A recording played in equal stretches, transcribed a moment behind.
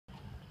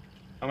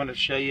I'm going to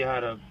show you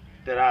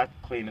that I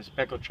clean a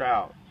speckled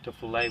trout to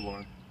fillet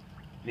one,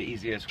 the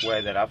easiest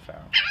way that I've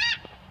found.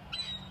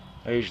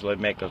 I usually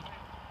make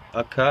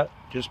a cut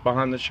just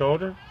behind the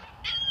shoulder,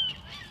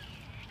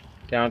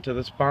 down to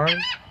the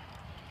spine,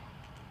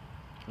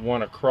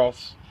 one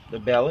across the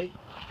belly,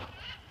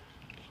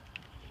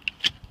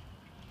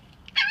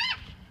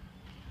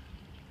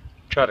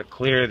 try to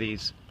clear the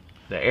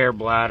air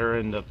bladder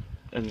and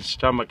the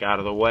stomach out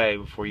of the way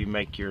before you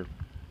make your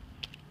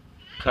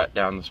cut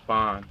down the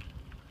spine.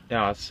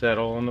 Now I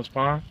settle on the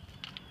spine,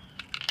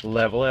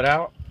 level it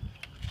out,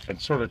 and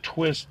sort of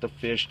twist the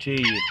fish to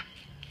you,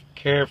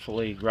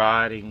 carefully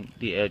riding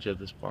the edge of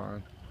the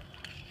spine.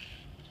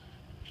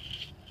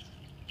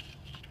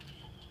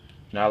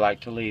 Now I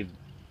like to leave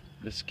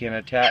the skin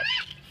attached,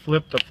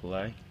 flip the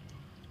fillet,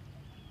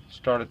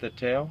 start at the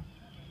tail,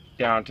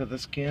 down to the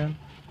skin,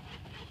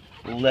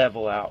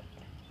 level out.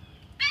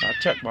 I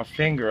tuck my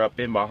finger up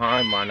in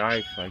behind my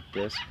knife like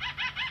this,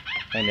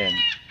 and then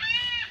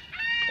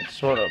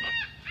sort of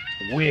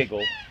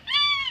wiggle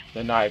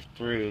the knife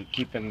through,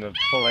 keeping the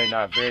fillet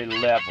knife very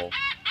level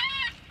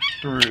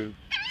through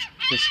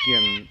the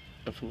skin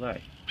of the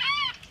fillet.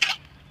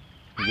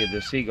 And get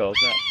the seagulls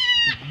up.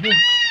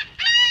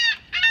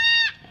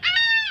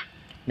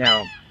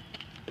 Now,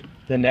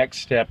 the next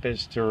step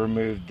is to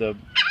remove the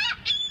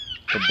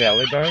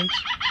belly bones.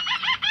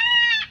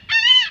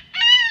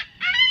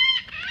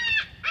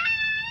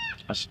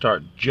 I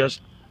start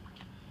just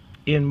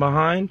in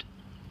behind,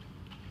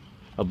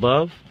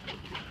 above,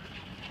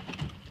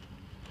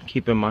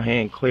 keeping my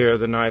hand clear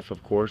of the knife,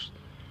 of course,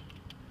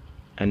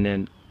 and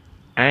then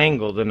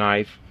angle the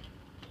knife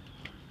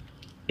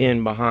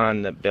in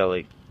behind the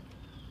belly.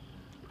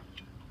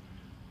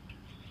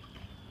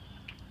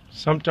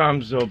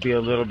 Sometimes there'll be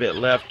a little bit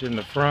left in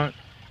the front.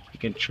 You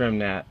can trim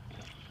that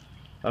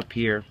up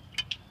here.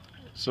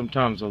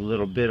 Sometimes a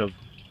little bit of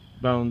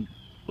bone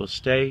will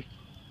stay.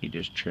 You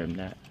just trim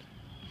that.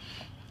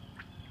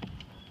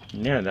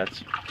 And yeah,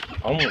 that's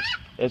almost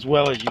as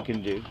well as you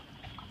can do.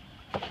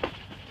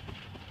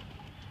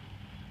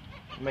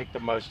 Make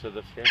the most of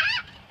the fish.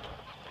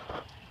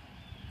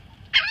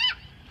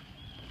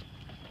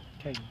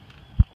 Okay.